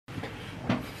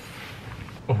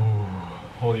Oh,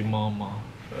 holy mama.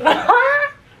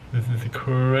 This is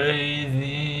crazy.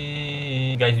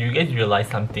 Guys, do you guys realize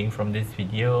something from this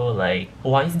video? Like,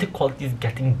 why is the quality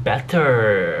getting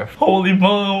better? Holy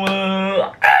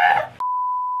mama.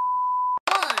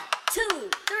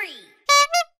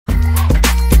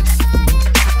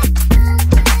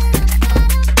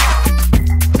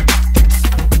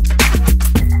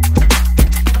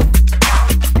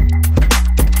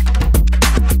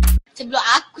 Sebelum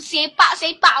aku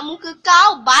sepak muka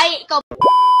kau, baik kau.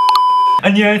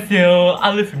 안녕하세요,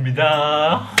 ALIFFIMRANTV.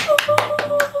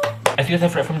 As you guys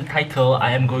have read from the title,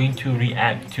 I am going to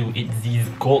react to Itzy's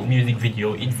gold music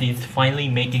video. Itzy is finally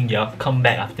making their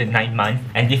comeback after 9 months,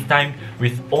 and this time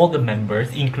with all the members,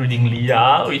 including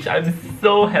Leah, which I'm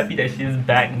so happy that she's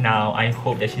back now. I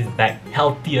hope that she's back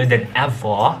healthier than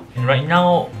ever. And right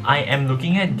now, I am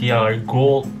looking at their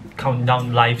gold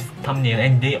countdown live thumbnail,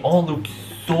 and they all look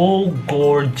so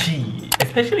gorgy.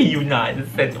 Especially Yuna, I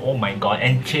said, oh my god,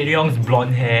 and Chaeryeong's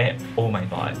blonde hair, oh my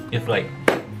god, it's like.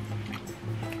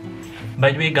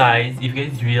 By the way guys, if you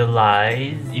guys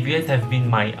realize, if you guys have been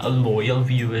my loyal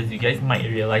viewers, you guys might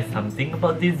realize something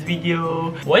about this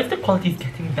video. Why is the quality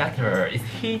getting better? Is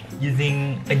he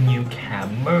using a new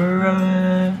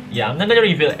camera? Yeah, I'm not gonna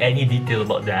reveal any detail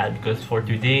about that because for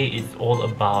today it's all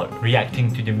about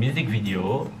reacting to the music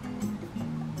video.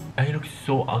 I look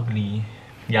so ugly.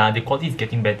 Yeah, the quality is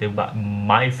getting better, but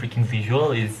my freaking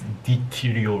visual is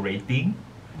deteriorating.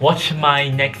 Watch my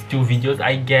next 2 videos,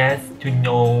 I guess, to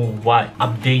know what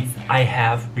updates I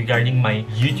have regarding my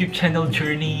YouTube channel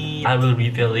journey. I will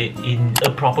reveal it in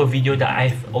a proper video that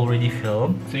I've already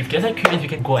filmed. So if you guys are curious, you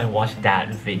can go and watch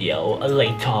that video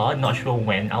later. Not sure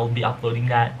when I'll be uploading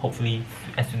that. Hopefully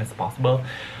as soon as possible.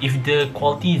 If the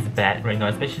quality is bad right now,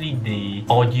 especially the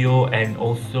audio and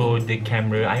also the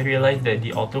camera, I realized that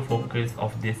the autofocus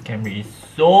of this camera is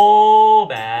so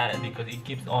bad because it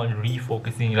keeps on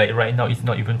refocusing. Like right now it's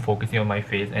not even focusing on my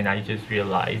face, and I just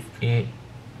realized it.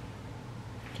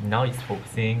 Now it's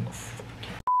focusing.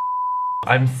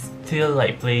 I'm still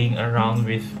like playing around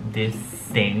with this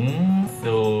thing,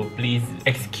 so please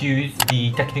excuse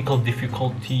the technical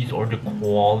difficulties or the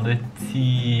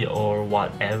quality or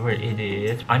whatever it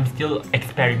is. I'm still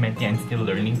experimenting and still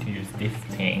learning to use this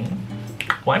thing.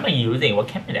 What am I using? What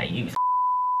camera did I use?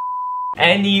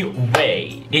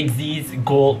 Anyway, Itzy's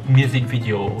gold music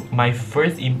video. My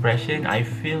first impression, I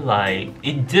feel like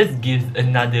it just gives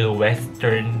another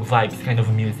Western vibes kind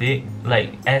of music,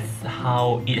 like as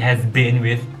how it has been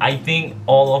with, I think,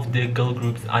 all of the girl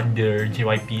groups under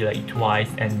JYP, like Twice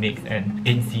and Mix and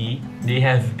Itzy. They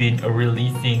have been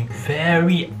releasing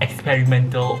very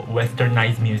experimental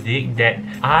westernized music that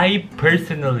I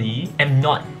personally am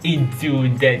not into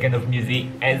that kind of music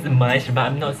as much, but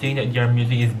I'm not saying that their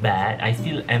music is bad. I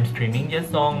still am streaming their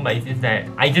song, but it's just that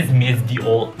I just miss the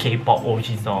old K-pop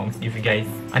OG songs, if you guys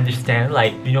understand.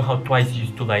 Like, you know how Twice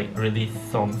used to like release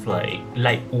songs like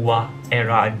UWA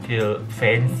era until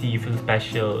Fancy, Feel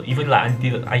Special, even like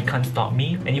until I Can't Stop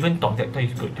Me, and even Talk That Talk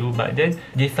is good too, but then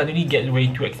they suddenly get way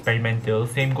too experimental.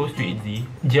 Same goes to Itzy.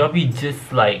 JYP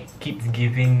just like keeps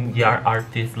giving their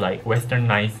artists like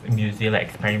westernized music, like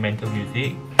experimental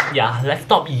music. Yeah, let's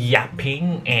stop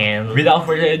yapping, and without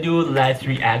further ado, let's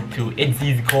react to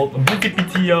Itzy's gold music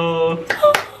video.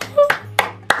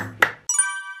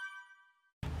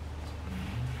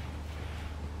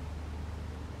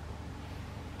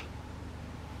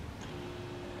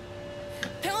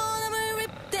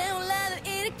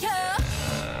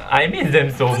 I miss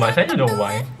them so much, I don't know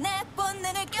why.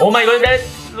 Oh my god, that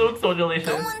looks so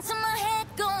delicious.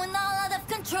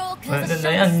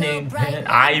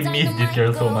 I miss this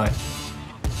girl so much.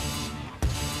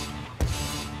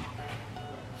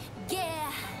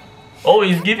 Oh,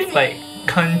 it's giving like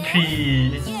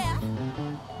country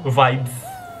vibes.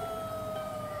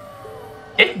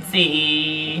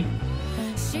 Itzy!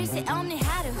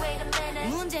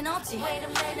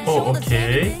 Oh,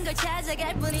 okay.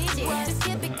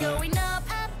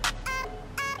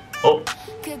 Oh.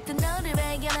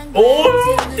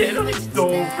 Oh, that looks so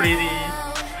pretty.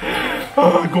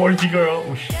 Oh, gorgeous girl.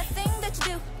 Oh, shit.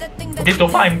 Okay, so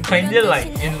far I'm kinda like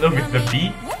in love with the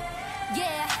beat.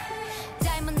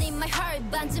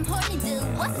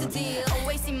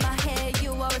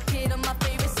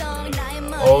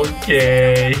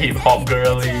 Okay, hip hop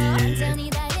girly.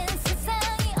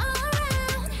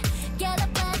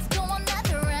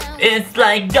 It's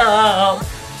like go.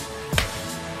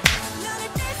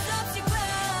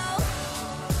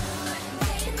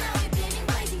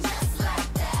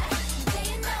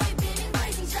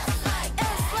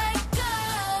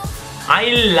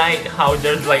 I like how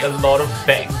there's like a lot of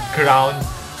background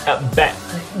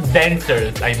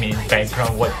dancers, I mean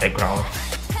background, what background?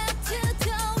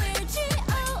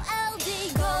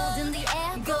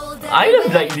 I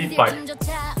just like this part,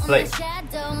 like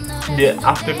the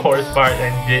after chorus part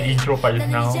and the intro part is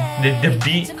now. The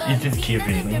beat is just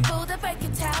giving.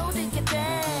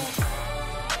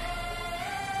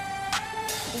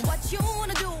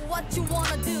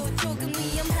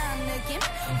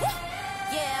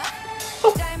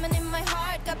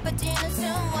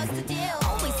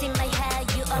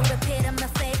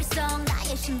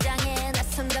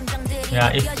 Yeah,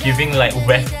 it's giving like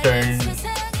Western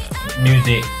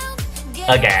music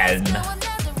again.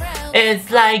 It's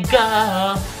like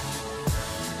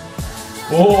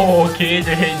oh, okay,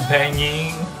 the head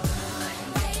banging.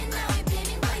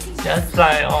 Just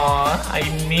like, oh, I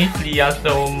miss Leah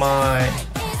so much.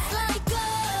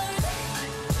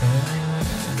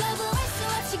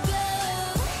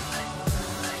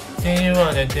 Do you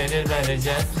wanna do it better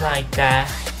just like that?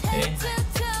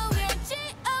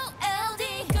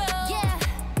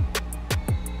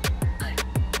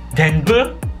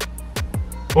 Denver?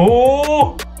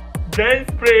 Oh! Dance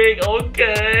break,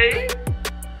 okay!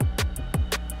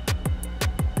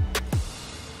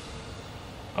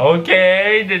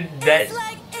 Okay,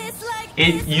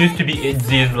 it used to be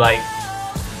Itzy's like...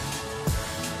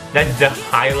 That's the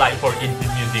highlight for Itzy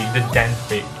music, the dance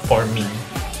break for me.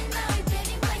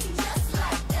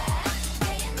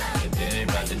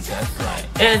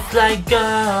 It's like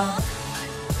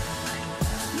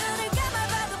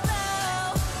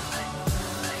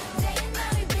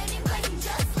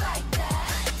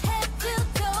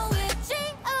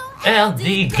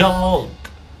LD Gold.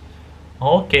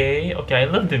 Okay, I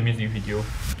love the music video.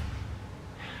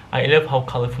 I love how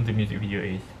colorful the music video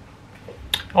is.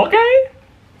 Okay.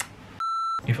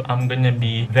 If I'm gonna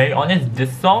be very honest,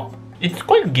 this song, it's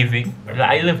quite giving.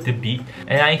 I love the beat,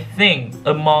 and I think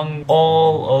among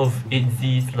all of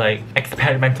Itzy's like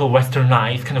experimental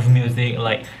westernized kind of music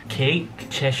like Cake,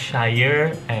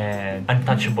 Cheshire and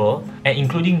Untouchable, and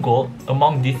including Gold,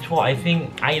 among these four I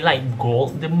think I like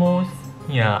Gold the most.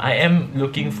 Yeah, I am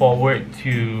looking forward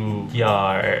to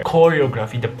your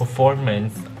choreography, the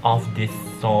performance of this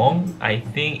song. I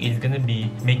think it's gonna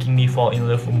be making me fall in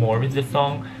love more with the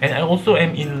song, and I also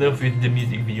am in love with the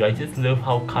music video. I just love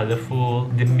how colorful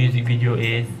the music video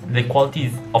is. The quality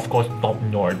is of course top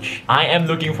notch. I am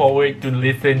looking forward to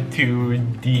listen to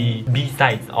the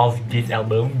B-sides of this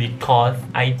album because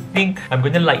I think I'm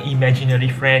gonna like Imaginary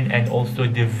Friend and also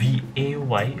the VAY.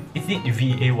 Is it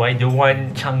VAY? The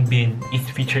one Changbin is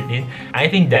featured in. I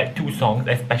think that two songs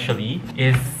especially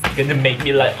is gonna make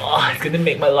me like, oh, it's gonna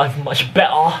make my life much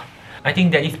better. I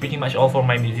think that is pretty much all for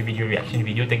my music video reaction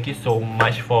video. Thank you so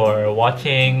much for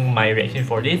watching my reaction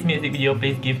for this music video.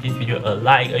 Please give this video a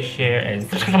like, a share, and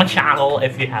subscribe to my channel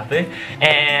if you haven't.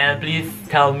 And please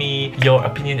tell me your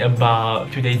opinion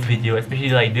about today's video,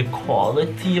 especially like the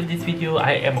quality of this video.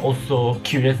 I am also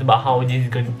curious about how this is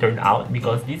going to turn out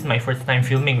because this is my first time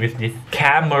filming with this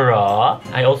camera.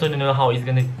 I also don't know how it's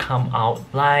gonna come out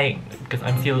like, because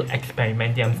I'm still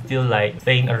experimenting, I'm still like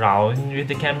playing around with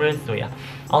the camera. So yeah,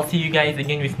 I'll see you guys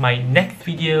again with my next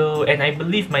video, and I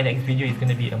believe my next video is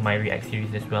gonna be a my react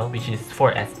series as well, which is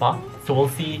for aespa. So we'll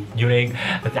see during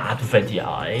that video.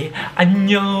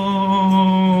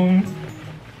 안녕.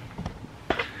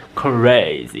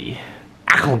 Crazy.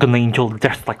 I'm gonna enjoy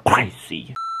just like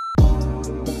crazy.